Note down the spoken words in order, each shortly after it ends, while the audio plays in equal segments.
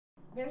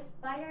There's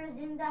spiders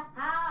in the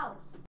house.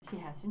 She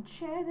hasn't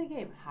shared the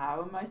game.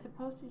 How am I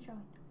supposed to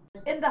join?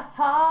 In the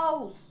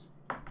house!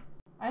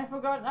 I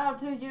forgot how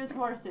to use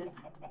horses.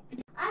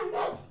 I'm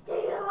next to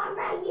you. I'm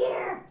right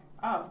here.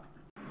 Oh.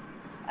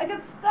 I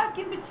got stuck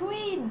in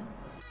between.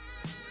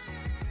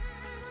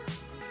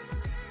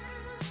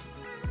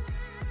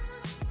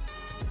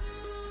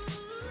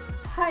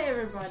 Hi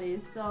everybody.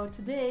 So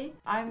today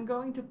I'm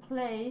going to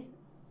play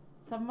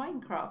some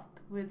Minecraft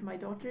with my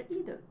daughter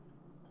Idun.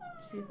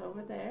 She's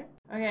over there.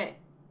 Okay,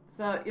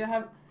 so you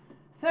have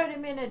 30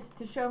 minutes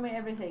to show me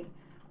everything.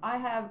 I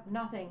have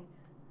nothing.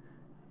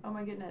 Oh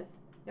my goodness.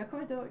 Jag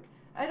kommer inte ihåg.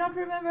 I don't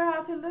remember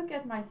how to look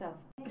at myself.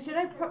 Should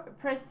I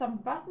press some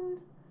button?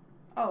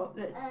 Oh,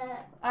 this.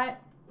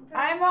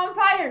 I'm on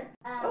fire!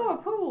 Oh, a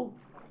pool!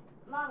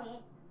 Mommy,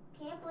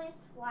 can you please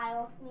fly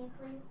off me,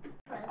 please?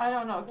 Press I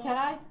don't know. Can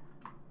I?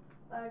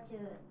 Or 2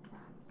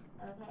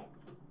 times. Okay.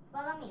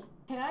 Follow me.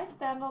 Can I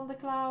stand on the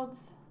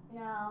clouds?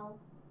 No.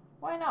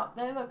 Why not?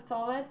 They look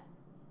solid.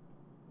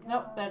 No.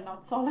 Nope, they're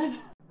not solid.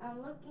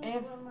 I'm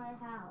looking for my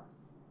house.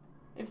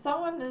 If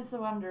someone is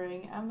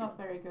wondering, I'm not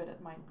very good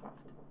at Minecraft.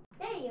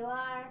 There you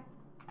are.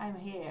 I'm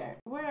here.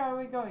 Where are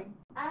we going?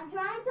 I'm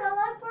trying to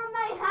look for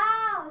my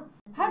house.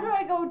 How do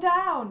I go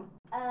down?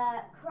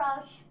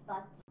 Crouch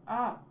button.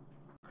 Ah,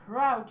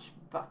 crouch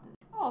button.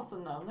 Also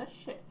known as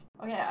shift.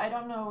 Okay, I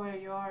don't know where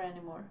you are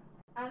anymore.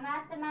 I'm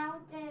at the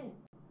mountain.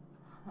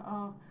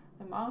 Oh,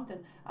 the mountain.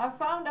 I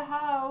found a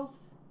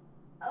house.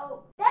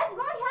 Oh, that's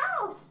my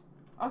house.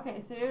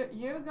 Okay, so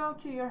you go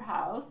to your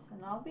house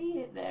and I'll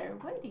be there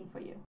waiting for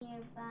you.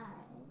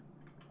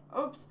 Nearby.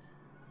 Oops.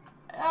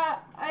 I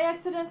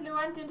accidentally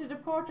went into the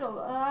portal.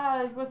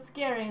 It was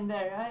scary in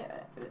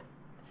there.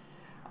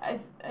 I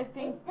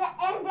think it's the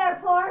ender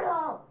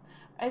portal.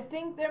 I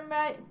think there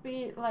might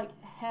be like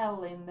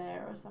hell in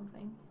there or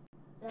something.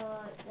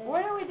 So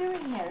what are we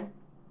doing here?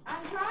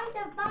 I'm trying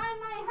to find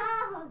my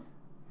house.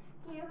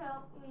 Can you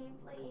help me,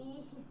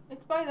 please?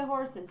 It's by the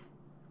horses.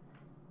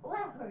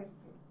 What horses?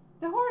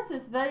 The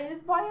horses that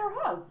is by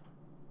your house.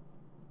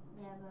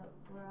 Yeah, but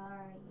where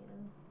are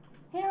you?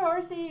 Here,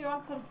 horsey, you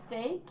want some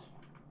steak?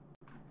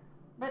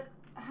 But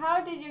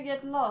how did you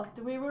get lost?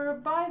 We were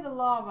by the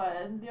lava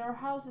and your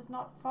house is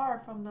not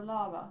far from the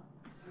lava.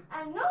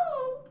 I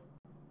know.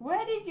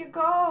 Where did you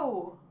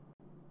go?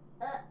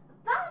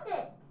 Found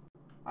it.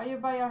 Are you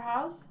by your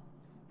house?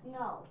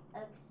 No,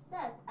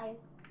 except I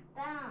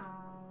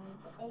found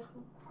a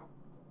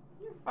compactor.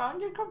 You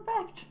found your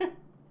compactor.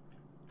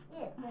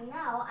 Yes, and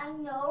now I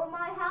know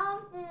my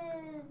house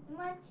is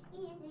much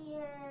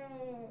easier.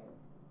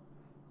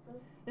 So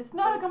It's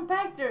not a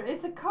compactor,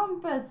 it's a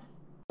compass.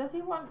 Does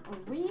he want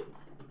wheat?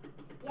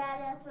 Yeah,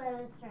 that's what I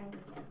was trying to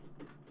say.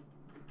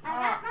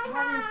 I'm at my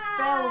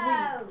how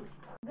house. do you spell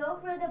wheat? Go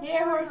through the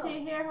Here, portal.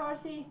 here,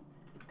 horsey.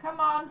 Come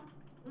on.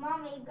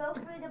 Mommy, go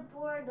through the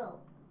portal.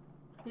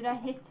 Did I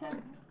hit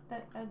him?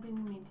 I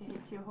didn't mean to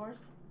hit you,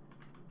 horse.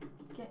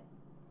 Get.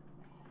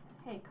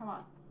 Hey, come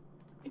on.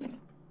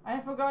 I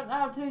forgot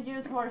how to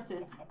use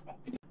horses.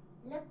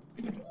 Look,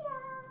 yeah.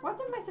 What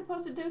am I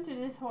supposed to do to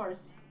this horse?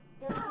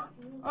 Don't you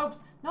see me? Oops,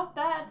 not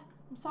that.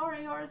 I'm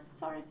sorry, horse.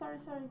 Sorry.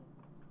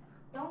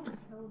 Don't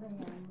kill him.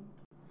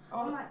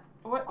 Oh, my,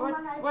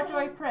 what do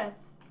I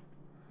press?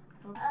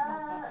 Oops,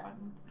 not that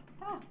button.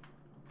 Ah.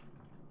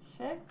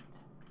 Shift.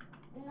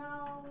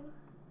 No.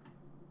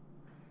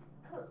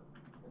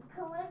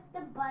 Click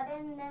the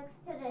button next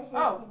to the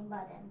hitting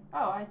button.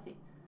 Oh, I see.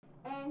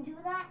 And do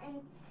that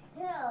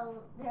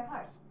until their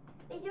horse.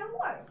 It's your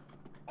horse.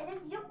 It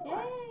is your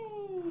horse.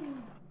 Yay!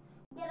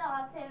 Get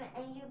off him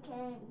and you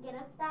can get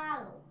a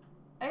saddle.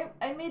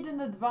 I made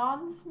an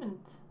advancement.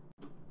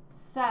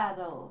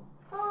 Saddle.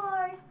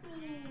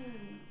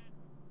 Horsey.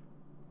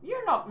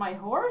 You're not my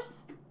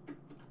horse.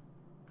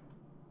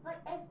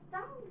 But I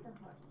found the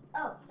horse.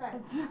 Oh, sorry.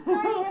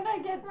 When I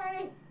get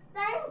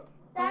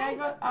when I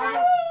got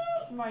out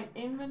of my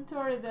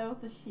inventory, there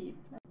was a sheep.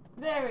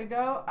 There we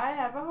go. I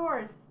have a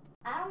horse.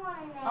 I don't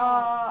want an egg.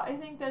 I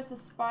think there's a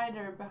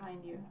spider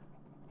behind you.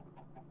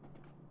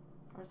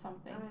 Or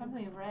something.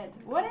 Something red.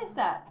 What is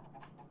that?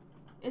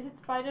 Is it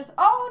spiders?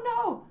 Oh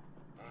no!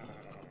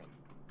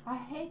 I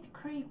hate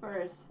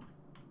creepers.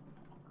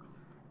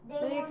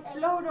 They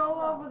explode all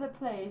over the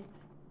place.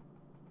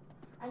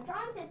 I'm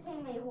trying to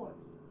tame a horse.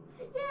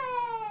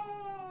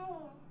 Yay!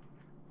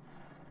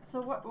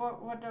 So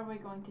what are we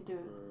going to do?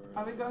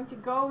 Are we going to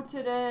go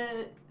to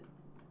the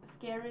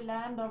scary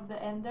land of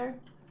the Ender?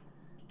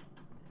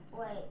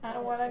 Wait. I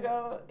don't want to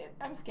go.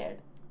 I'm scared.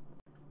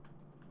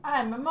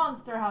 I'm a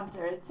monster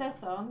hunter. It says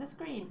so on the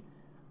screen.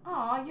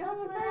 Aw, you have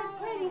a very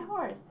pretty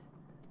horse.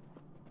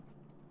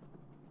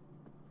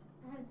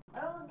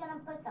 Where are we gonna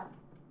put them?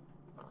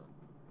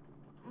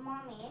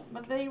 Mommy.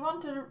 But they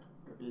want to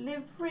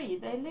live free.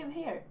 They live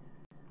here.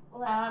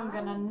 Well, I'm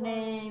gonna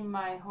name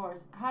my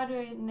horse. How do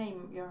you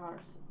name your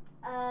horse?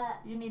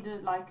 You need a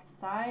like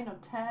sign or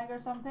tag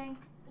or something?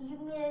 You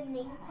need a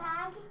name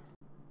tag?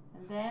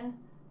 And then,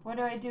 what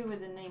do I do with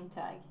the name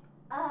tag?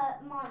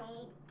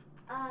 Mommy,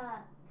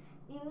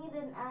 you need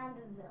an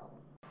anvil.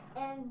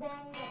 And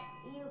then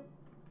you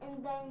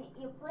then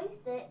you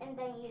place it, and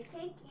then you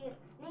take your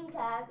name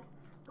tag,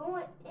 go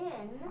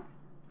in,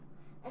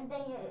 and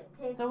then you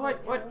take. So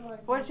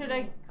what should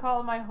I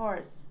call my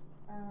horse?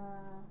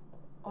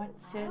 What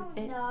should it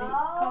be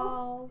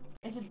called?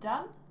 Is it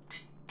done?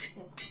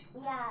 Yes.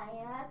 Yeah,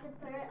 you have to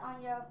put it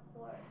on your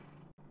horse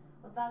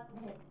without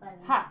the hit button.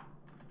 Ha!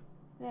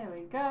 There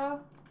we go.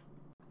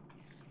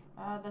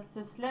 That's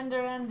a slender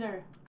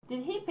ender.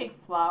 Did he pick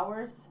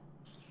flowers?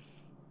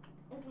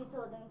 If you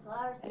told him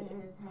flowers in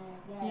his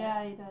hand, yes.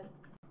 Yeah, he did.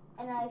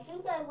 And I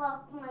think I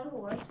lost my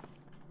horse.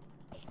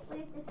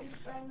 Please, if you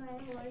find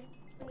my horse,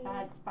 please.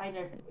 Bad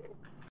spider.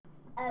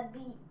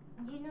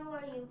 Do you know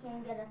where you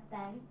can get a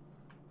fence?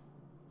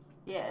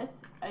 Yes,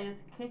 I just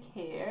click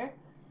here,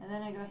 and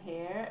then I go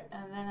here,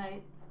 and then I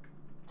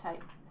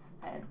type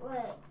fence. Wait,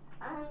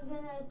 I'm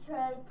gonna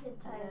try to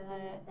type And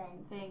then in I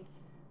fence. think,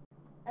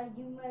 Are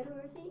you my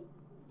horsey?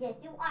 Yes,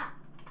 you are.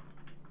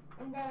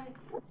 And then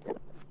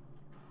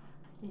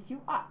yes,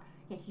 you are.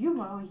 Yes,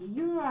 you are.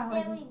 You are.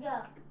 there we go.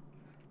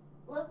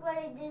 Look what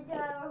I did to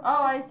our horse.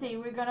 Oh, I see.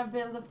 We're gonna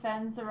build a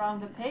fence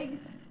around the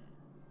pigs.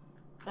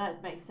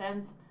 That makes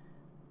sense.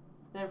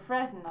 They're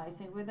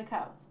fraternizing with the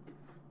cows.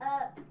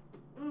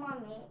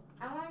 Mommy,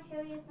 I want to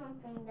show you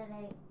something that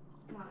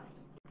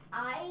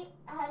I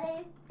had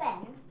a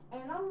fence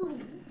and a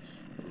leash.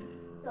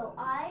 So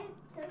I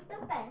took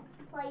the fence,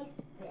 placed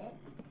it,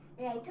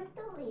 and I took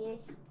the leash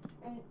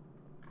and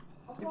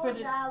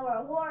hold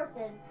our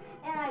horses,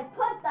 and I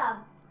put them,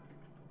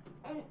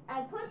 and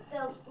I put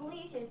the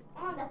leashes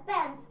on the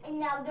fence, and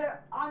now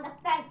they're on the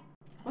fence.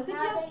 Was it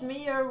Now just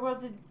me, or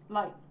was it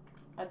like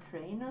a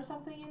train or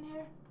something in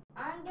here?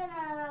 I'm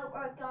gonna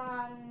work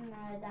on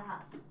the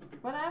house.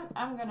 But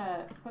I'm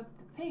gonna put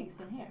the pigs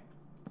in here.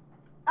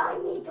 I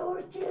need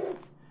torches.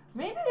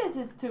 Maybe this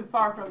is too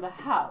far from the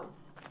house.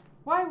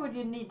 Why would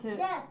you need to?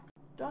 Yes.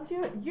 Don't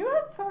you? You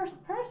have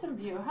first person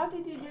view. How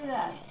did you do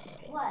that?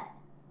 What?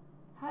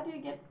 How do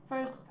you get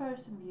first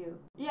person view?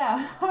 Yeah,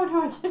 how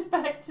do I get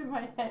back to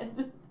my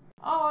head?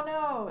 Oh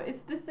no,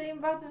 it's the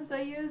same buttons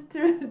I used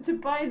to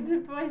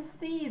bind my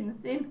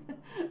scenes in.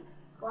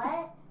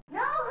 What? No,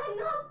 I'm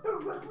not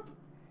broke.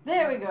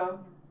 There we go.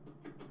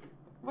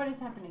 What is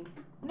happening?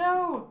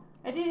 No,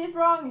 I did it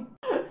wrong.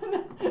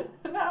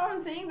 Now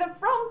I'm seeing the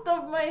front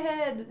of my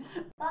head.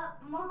 But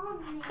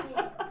mommy.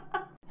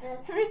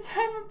 Every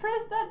time I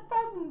press that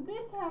button,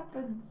 this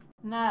happens.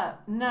 Now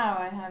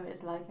I have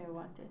it like I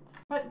want it.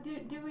 But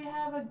do we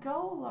have a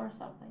goal or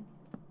something?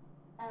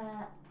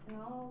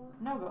 No.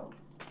 No goals.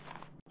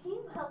 Can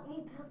you help me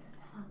build this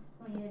house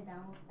when you're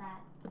done with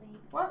that, please?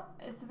 Well,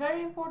 it's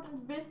very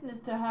important business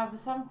to have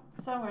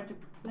somewhere to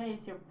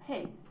place your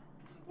pigs.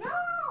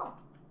 No!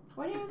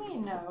 What do you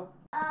mean no?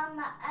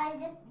 I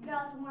just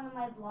dropped one of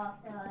my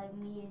blocks, so I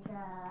need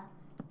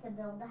to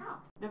build the house.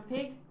 The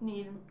pigs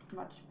need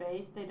much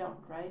space. They don't,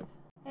 right?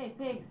 Hey,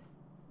 pigs.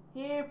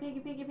 Here, piggy,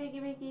 piggy, piggy,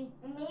 piggy.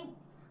 Maybe,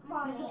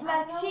 Mommy, There's a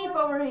black sheep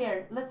over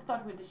here. Let's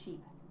start with the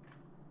sheep.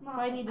 Mommy,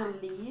 So I need a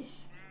leash,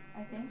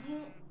 I think.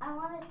 I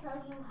want to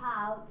tell you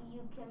how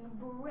you can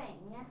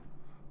bring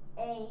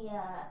a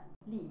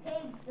Leash.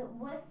 pigs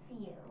with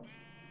you.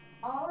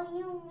 All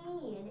you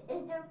need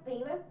is their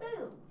favorite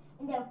food.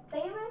 And their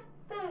favorite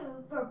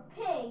food for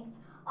pigs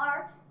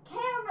are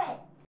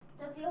carrots.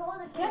 So if you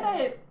hold a Can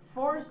carrot, I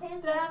force the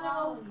pigs the will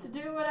animals follow to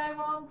you. do what I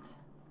want?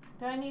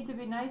 Do I need to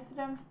be nice to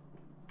them?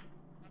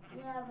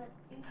 Yeah,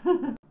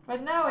 but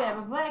But now we have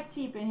a black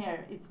sheep in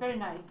here. It's very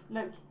nice.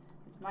 Look,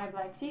 it's my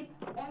black sheep.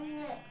 and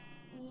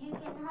you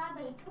can have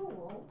a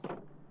tool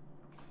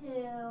to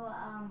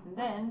And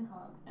then,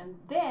 what's it and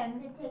then,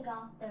 called? To take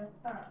off their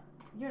fur.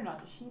 you're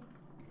not a sheep.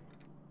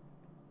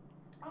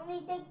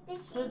 Only take the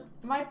sheep. So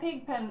my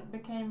pig pen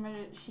became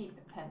a sheep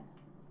pen.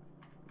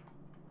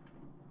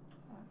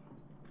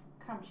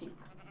 Come, sheep.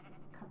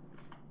 Come.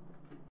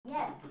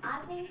 Yes, I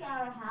think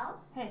our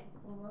house Hey,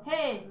 will look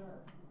hey.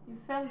 good. You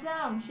fell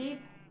down, sheep.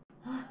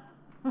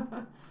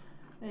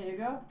 There you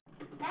go.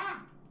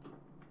 Ah.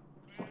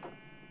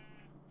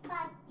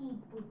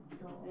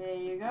 Patiputo. There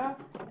you go.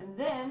 And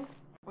then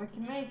we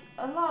can make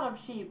a lot of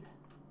sheep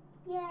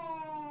Yay!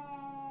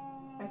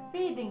 by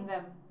feeding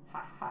them.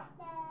 Ha ha.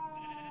 Yay!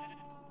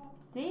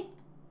 See?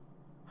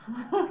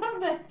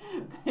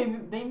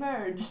 they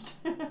merged.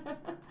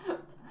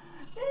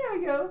 There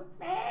we go.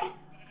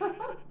 They're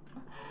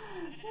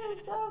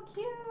so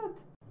cute.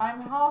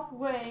 I'm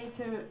halfway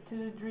to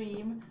the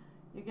dream.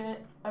 You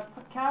get a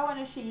cow and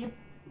a sheep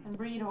and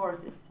breed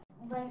horses.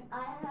 When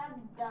I have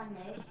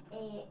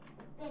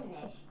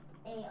finished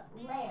a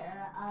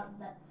layer of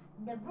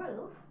the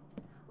roof,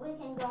 we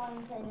can go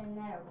into the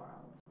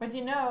netherworld. But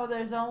you know,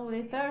 there's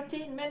only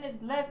 13 minutes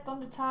left on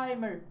the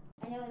timer.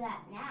 I know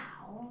that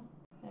now.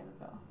 There we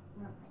go.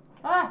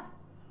 Ah!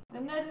 The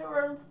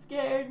netherworld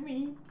scared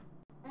me.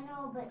 I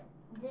know, but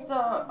this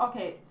So,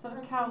 okay, so the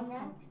but cows the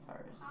come next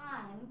first.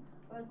 time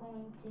we're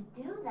going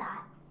to do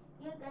that,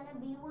 you're gonna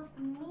be with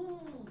me.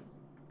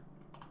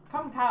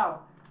 Come, cow.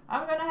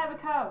 I'm gonna have a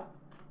cow.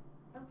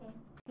 Okay.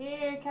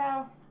 Here,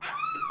 cow. Ah!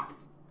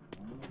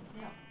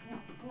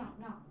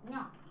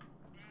 No.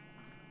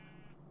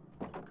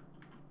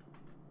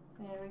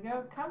 Here we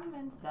go. Come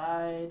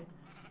inside.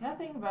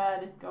 Nothing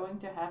bad is going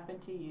to happen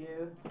to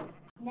you.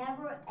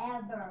 Never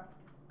ever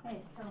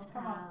Hey, kill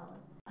come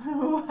cows.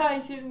 on. Why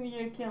shouldn't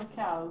you kill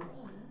cows?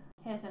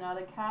 Here's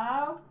another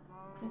cow.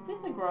 Is this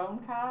a grown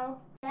cow?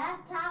 That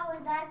cow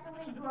is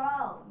actually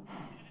grown.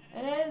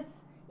 It is.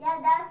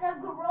 Yeah, that's a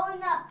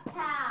grown-up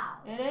cow.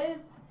 It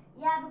is.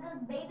 Yeah, because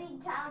baby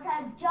cows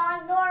have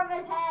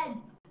ginormous heads.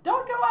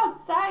 Don't go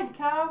outside,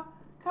 cow.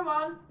 Come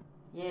on.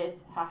 Yes.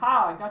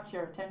 Haha, I got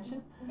your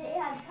attention. They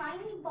have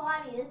tiny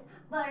bodies,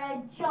 but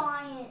a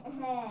giant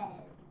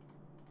head.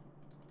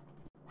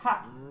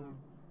 Ha.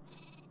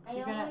 And you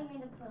You're gonna- want me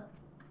to put...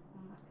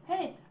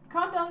 Hey,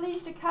 can't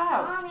unleash the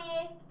cow.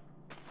 Mommy,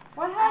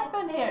 What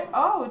happened here? think-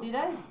 Oh, did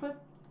I put...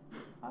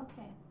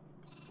 Okay.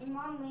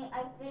 Mommy,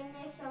 I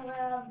finished a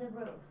layer of the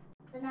roof.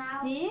 So now,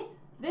 See?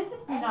 This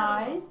is Enderworld.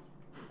 nice.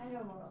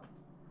 enderworld.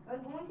 We're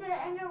going to the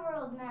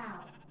enderworld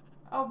now.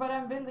 Oh, but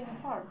I'm building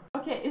a farm.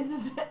 Okay, is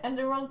it the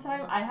enderworld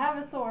time? I have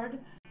a sword.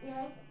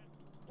 Yes,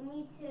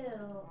 me too.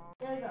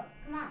 There you go.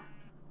 Come on.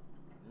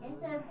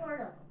 Into the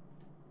portal.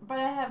 But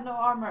I have no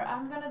armor.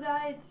 I'm gonna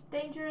die. It's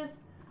dangerous.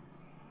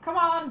 Come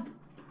on.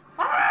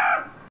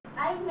 Ah!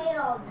 I made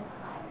all this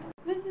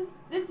fire.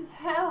 This is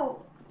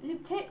hell. You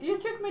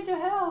took me to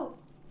hell.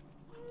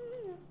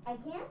 I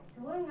can't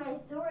swing my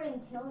sword and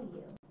kill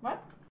you.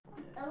 What?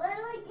 I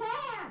literally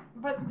can't.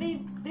 But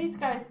these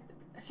guys,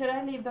 should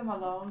I leave them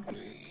alone?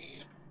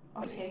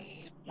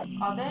 Okay.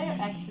 Are they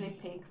actually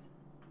pigs?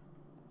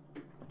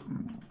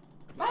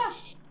 Ah!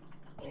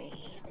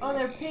 Oh,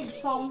 they're pig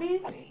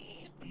zombies?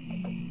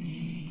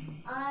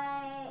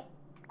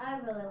 I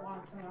really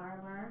want some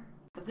armor.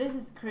 But this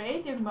is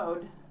creative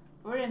mode.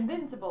 We're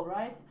invincible,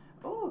 right?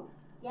 Oh,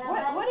 Yeah,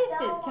 but what is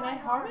still this? Can I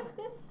want harvest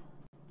this?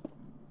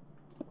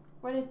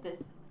 What is this?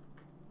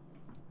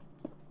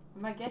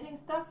 Am I getting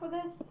stuff for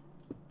this?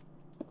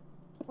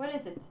 What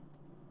is it?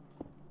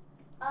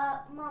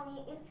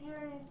 Mommy, if you're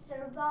in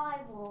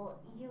survival,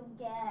 you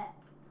get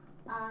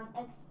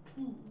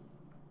XP.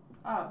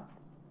 Oh.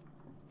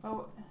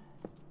 Oh.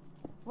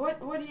 What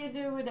do you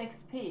do with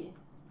XP?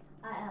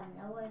 I have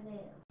no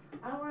idea.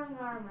 I'm wearing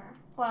armor.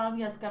 Well, I'm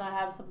just gonna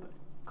have some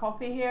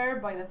coffee here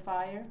by the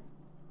fire.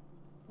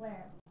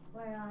 Where?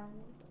 Where are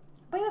you?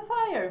 By the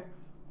fire!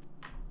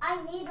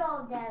 I need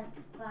all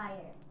this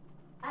fire.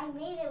 I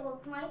made it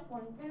with my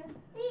flint and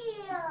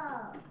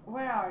steel.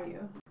 Where are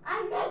you?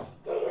 I'm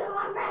next to you.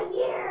 I'm right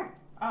here.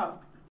 Oh.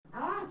 I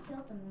want to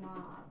kill some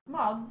mobs.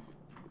 Mods?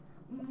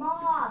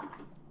 Mobs.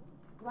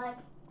 Like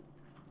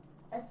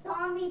a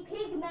zombie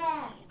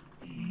pigman.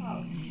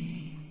 Oh.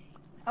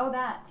 Oh,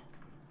 that.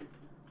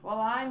 Well,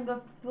 I'm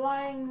the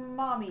flying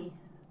mommy.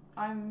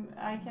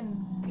 I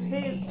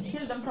can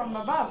kill them from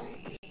above.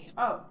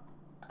 Oh.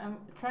 I'm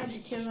trying to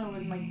kill them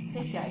with my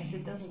pickaxe.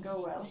 It doesn't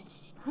go well.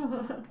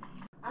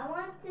 I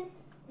want to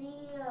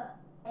see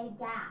a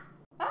gas.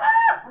 Ah!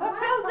 I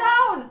fell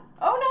down!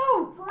 Oh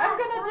no! Fly, I'm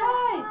gonna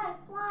die!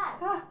 fly.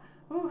 Ah,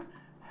 ooh.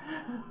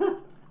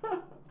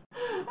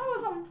 I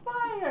was on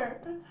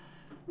fire!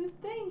 It's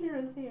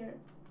dangerous here.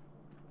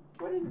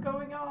 What is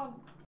going on?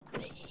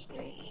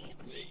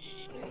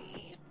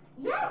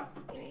 Yes!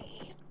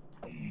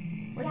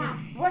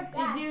 What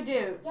Yes. did you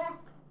do? Yes.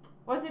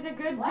 Was it a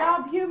good What?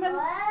 job, human?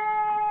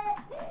 What?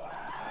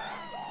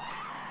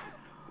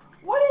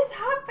 What is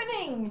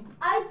happening?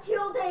 I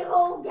killed a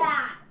whole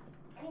gas.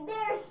 And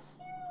they're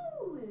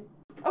huge.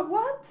 A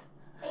what?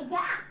 A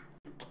gas.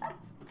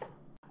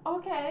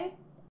 Okay.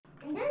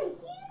 And they're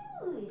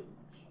huge.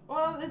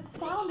 Well, it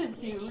sounded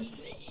huge.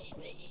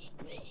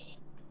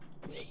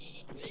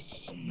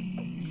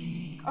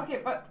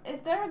 Okay, but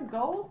is there a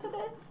goal to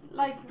this?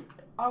 Like,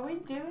 are we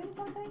doing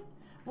something?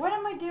 What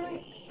am I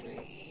doing?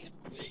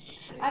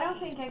 I don't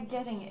think I'm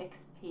getting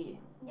XP.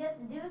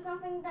 Just do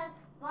something that's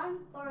fun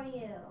for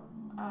you.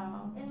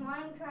 Oh. In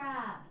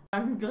Minecraft.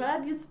 I'm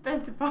glad you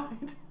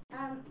specified.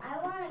 I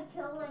want to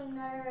kill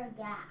another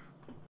gas.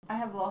 I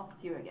have lost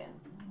you again.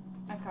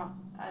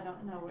 I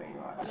don't know where you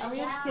are. I'm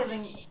just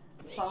killing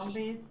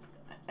zombies.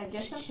 I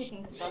guess I'm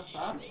picking stuff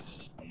up.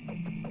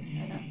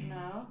 I don't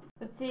know.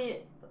 But see,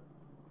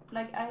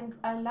 like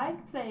I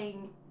like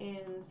playing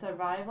in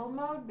survival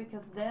mode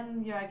because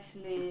then you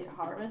actually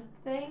harvest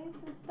things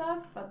and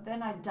stuff, but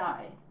then I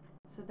die.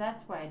 So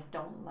that's why I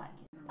don't like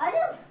it. I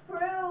just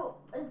threw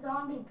a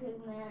zombie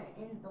pigman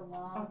in the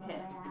lava. Okay.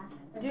 by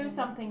accident. Do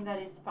something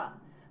that is fun.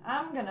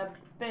 I'm gonna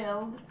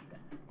build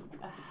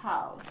a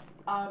house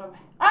out of...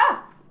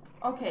 Ah!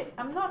 Okay,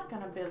 I'm not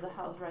gonna build a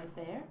house right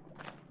there.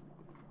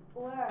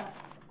 Where?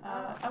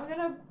 I'm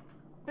gonna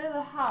build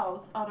a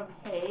house out of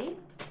hay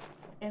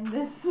in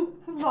this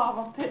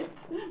lava pit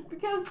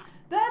because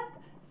that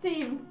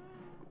seems,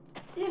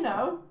 you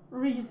know,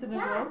 reasonable.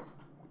 Yes.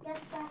 Yes,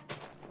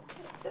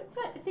 yes.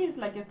 That seems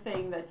like a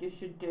thing that you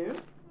should do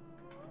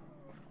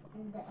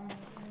In the end.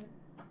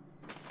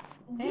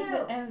 in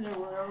the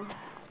enderworld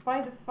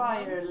by the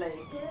fire lake.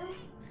 2,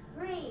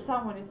 3.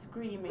 Someone is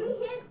screaming. 3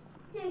 hits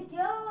to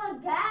kill a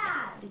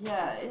gas.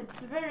 Yeah, it's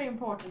very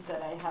important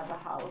that I have a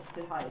house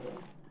to hide in.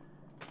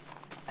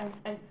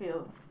 I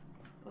feel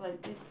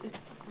like it's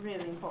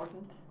really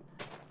important.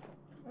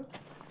 Oops.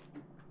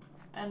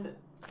 And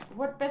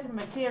what better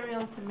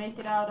material to make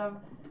it out of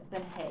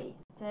than hay?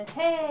 Said,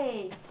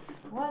 hey,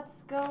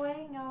 what's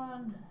going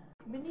on?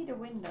 We need a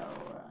window.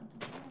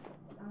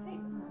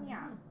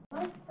 Yeah.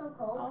 Oh, it's so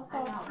cold. Also,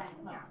 I'm not wearing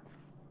clothes.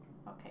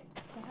 yeah. Okay,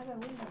 I have a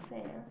window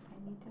there.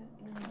 I need to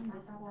extend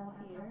this wall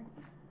here.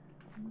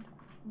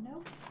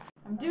 Nope.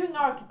 I'm doing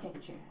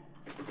architecture.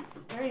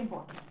 It's very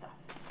important stuff.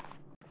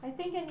 I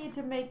think I need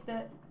to make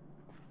the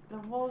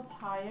walls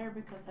higher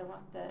because I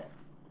want the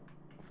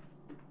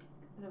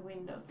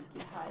windows to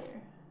be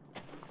higher.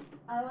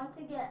 I want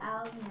to get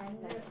out of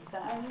Ender, Like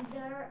that.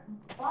 Ender,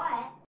 but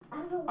I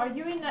don't. Are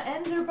you in the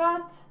ender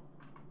bot?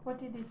 What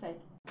did you say?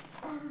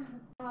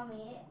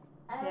 Mommy,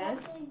 I Yes?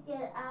 want to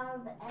get out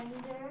of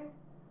Ender,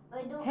 but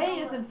I don't. Hay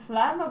know isn't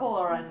flammable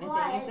or anything,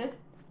 But- is it?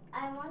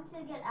 I want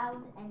to get out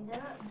of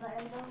Ender, but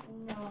I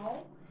don't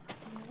know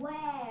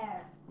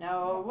where.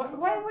 No.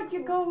 Why would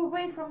you go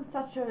away from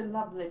such a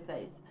lovely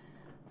place?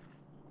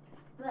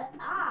 But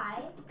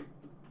I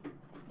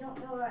don't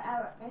know where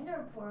our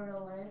Ender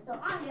portal is, so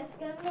I'm just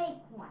gonna make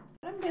one.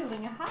 I'm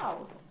building a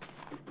house.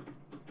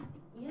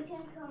 You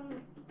can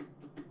come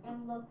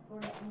and look for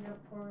the Ender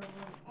portal.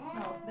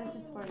 No, this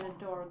is where the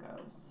door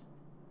goes.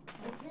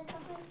 Is this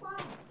something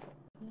fun?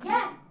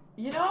 Yes!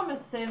 You know I'm a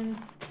Sims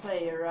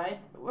player, right?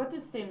 What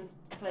does Sims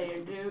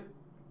player do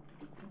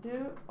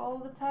all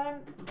the time?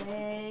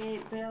 They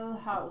build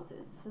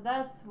houses. So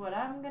that's what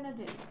I'm gonna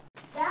do.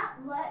 That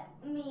let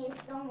me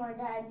somewhere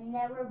that I've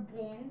never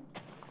been.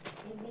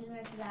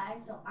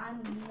 So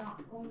I'm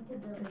not going to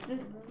build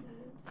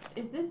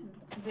Is this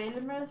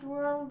Wilmer's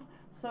world?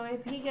 So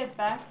if he get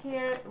back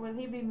here, will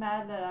he be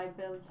mad that I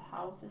build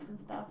houses and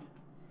stuff?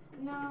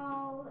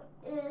 No,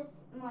 it's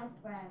my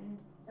friend,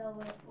 so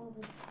it will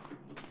be fine.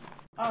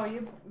 Oh,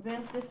 you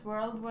built this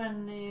world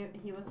when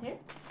he was here?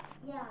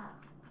 Yeah,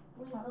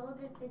 we built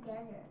it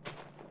together.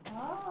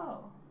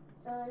 Oh.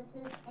 So it's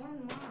his and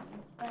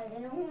mom's, but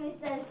it only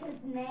says his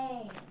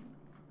name.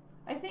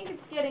 I think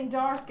it's getting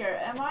darker.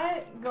 Am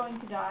I going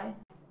to die?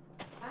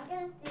 I'm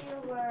gonna see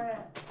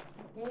where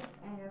this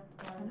ender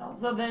And portal.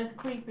 also there's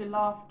creepy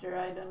laughter.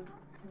 I'm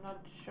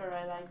not sure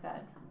I like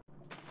that.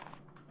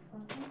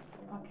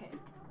 Okay.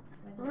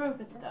 Roof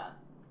is done.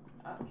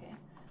 Okay.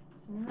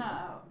 So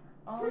now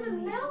all To the we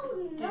need middle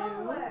to of do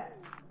nowhere.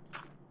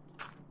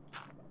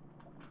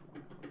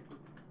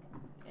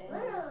 is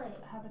Literally.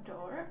 have a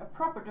door, a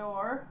proper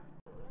door.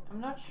 I'm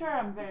not sure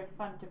I'm very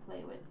fun to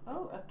play with.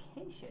 Oh,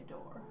 acacia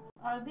door.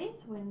 Are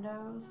these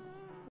windows?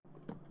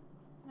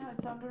 No,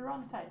 it's on the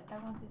wrong side. I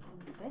want it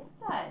on this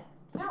side.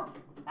 No.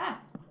 Ah!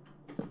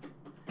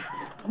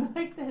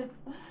 Like this.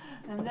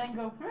 And then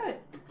go through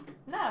it.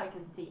 Now I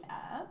can see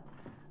out.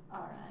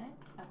 Alright,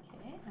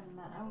 okay. And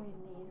now we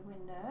need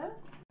windows.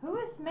 Who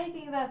is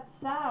making that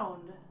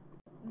sound?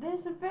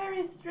 There's a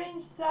very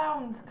strange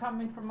sound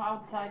coming from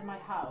outside my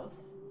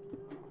house.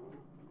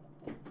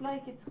 It's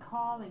like it's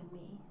calling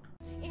me.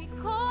 It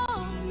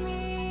calls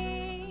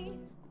me.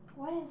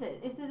 What is it?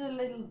 Is it a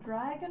little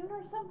dragon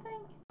or something?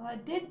 Well, I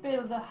did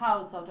build a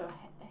house out of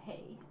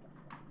hay.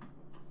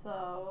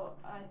 So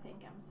I think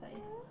I'm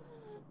safe.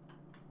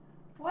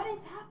 What is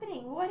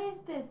happening? What is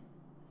this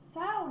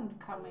sound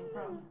coming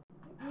from?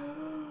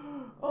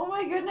 Oh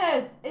my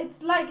goodness!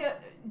 It's like a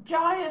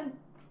giant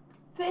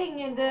thing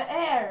in the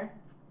air.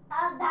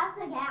 That's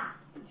a gas.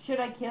 Should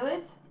I kill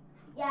it?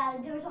 Yeah,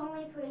 there's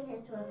only 3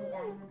 hits with a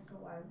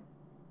dinosaur.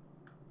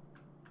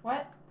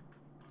 What?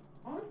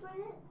 Only 3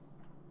 hits.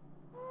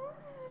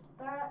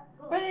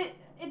 But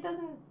it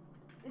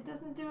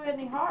doesn't do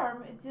any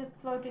harm. It's just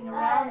floating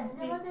around.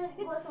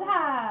 It's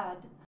sad.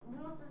 Det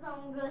måste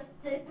som gå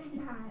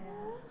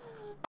supernära.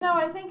 No,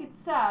 I think it's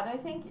sad. I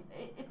think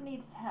it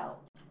needs help.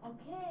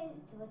 Okay,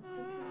 do what you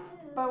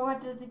can do. But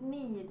what does it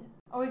need?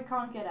 Oh, it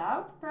can't get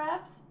out,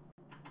 perhaps?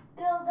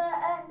 Build an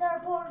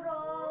ender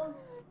portal.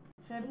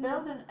 Should I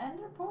build an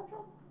ender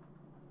portal?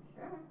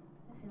 Sure,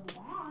 if you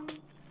want.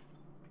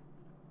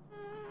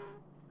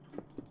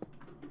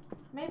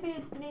 Maybe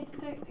it needs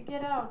to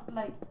get out,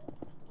 like...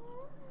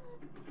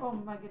 Oh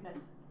my goodness.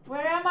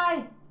 Where am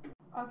I?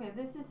 Okay,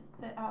 this is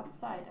the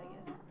outside, I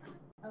guess.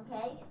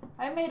 Okay,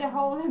 I made a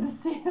hole in the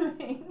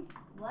ceiling.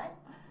 what?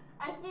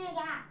 I see a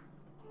gas.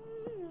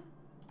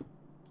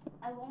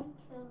 I won't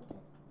kill it.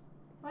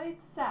 But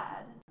it's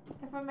sad.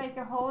 If I make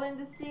a hole in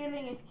the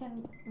ceiling, it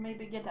can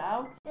maybe get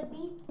out. The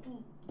beep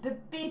beep. The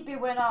beepy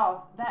went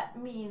off. That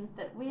means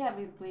that we have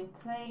been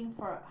playing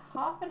for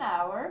half an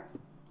hour.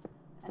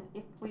 And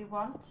if we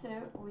want to,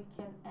 we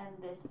can end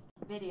this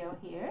video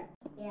here.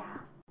 Yeah,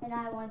 and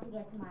I want to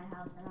get to my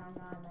house and I'm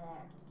not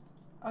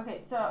there.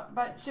 Okay, so,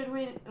 but should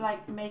we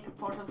like make a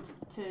portal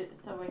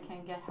so we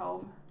can get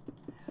home?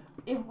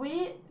 If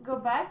we go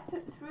back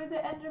through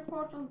the ender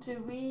portal,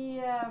 do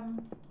we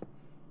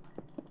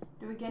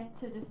get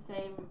to the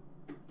same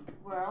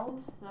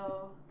world?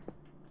 So,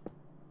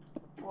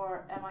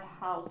 or am my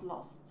house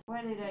lost?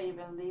 Where did I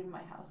even leave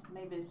my house?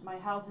 Maybe my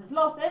house is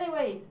lost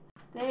anyways.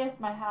 There's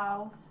my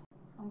house.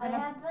 I'm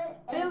gonna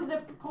build the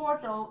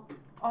portal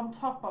on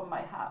top of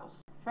my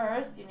house.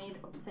 first you need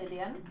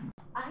obsidian.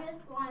 I'm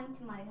just flying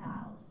to my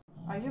house.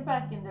 Are you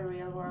back in the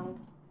real world?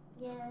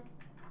 Yes.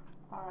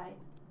 Alright.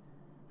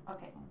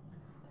 Okay.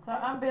 So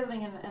I'm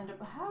building an ender.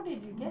 How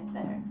did you get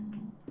there?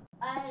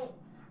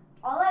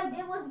 All I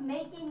did was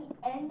making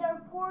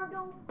ender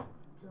portal.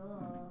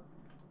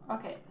 Duh.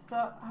 Okay,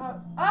 so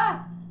how...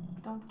 Ah!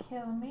 Don't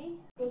kill me.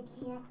 They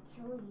can't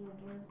kill you,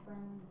 they're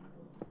friendly.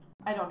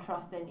 I don't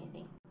trust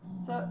anything.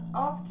 So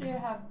after you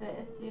have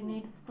this, you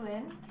need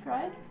flint,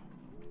 right?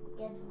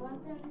 Yes,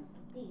 flint and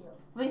steel.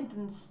 Flint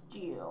and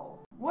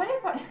steel. What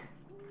if I...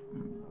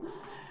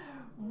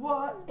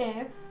 What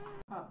if...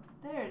 Oh,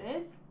 there it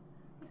is.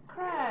 It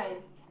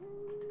cries.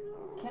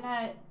 Can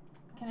I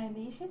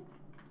leash it?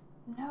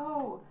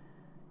 No!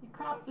 You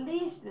can't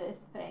leash this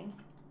thing.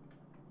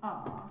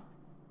 Aw.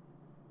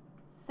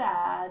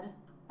 Sad.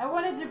 I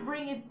wanted to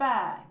bring it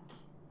back,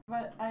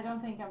 but I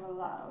don't think I'm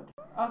allowed.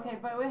 Okay,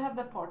 but we have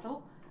the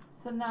portal,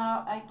 so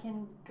now I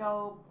can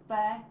go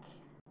back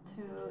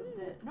to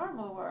the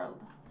normal world.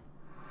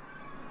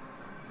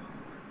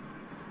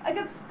 I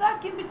got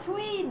stuck in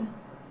between,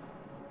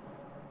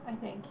 I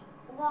think.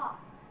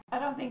 Walk. I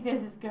don't think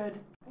this is good.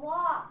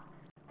 Walk.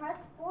 Press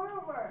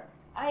forward.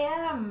 I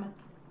am.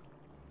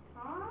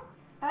 Huh?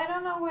 I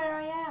don't know where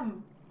I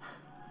am.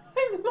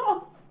 I'm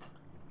lost.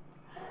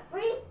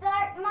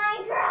 Restart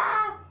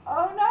Minecraft.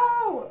 Oh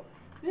no!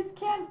 This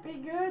can't be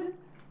good.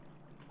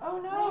 Oh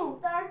no!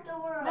 Restart the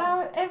world.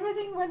 Now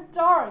everything went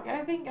dark.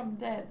 I think I'm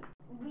dead.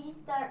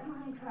 Restart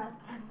Minecraft.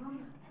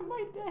 Am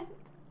I dead?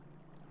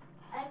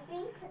 I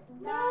think that.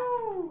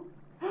 No!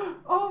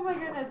 Oh my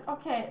goodness.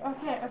 Okay.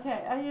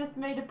 I just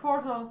made a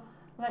portal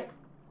like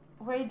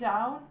way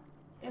down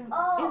in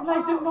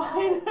like the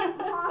mine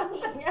or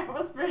something. I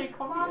was pretty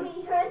confused.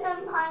 Mommy, you're in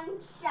the mine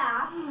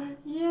shaft.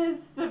 Yes,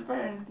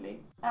 apparently.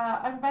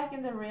 I'm back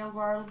in the real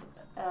world,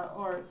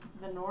 or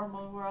the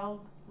normal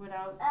world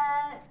without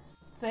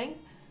things.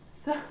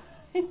 So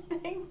I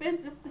think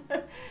this is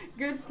a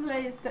good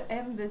place to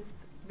end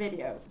this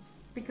video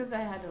because I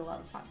had a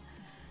lot of fun.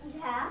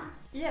 Yeah.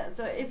 Yeah,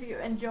 so if you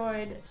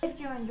enjoyed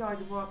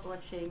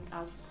watching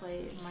us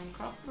play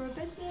Minecraft for a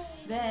bit,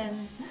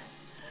 then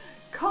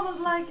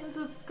comment, like and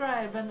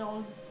subscribe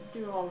and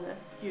do all the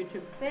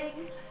YouTube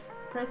things.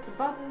 Press the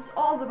buttons,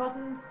 all the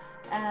buttons,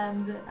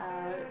 and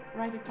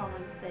write a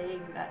comment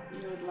saying that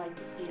you would like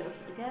to see us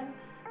again.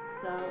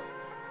 So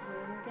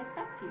we'll get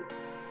back to you.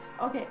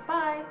 Okay,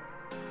 bye!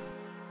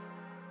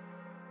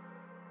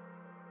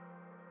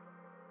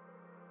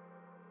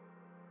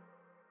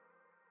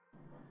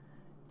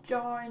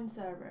 Join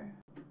server.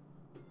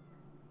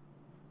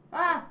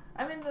 Ah!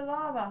 I'm in the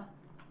lava!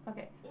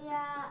 Okay.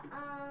 Yeah,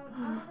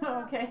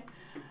 Okay.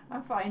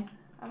 I'm fine.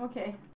 I'm okay.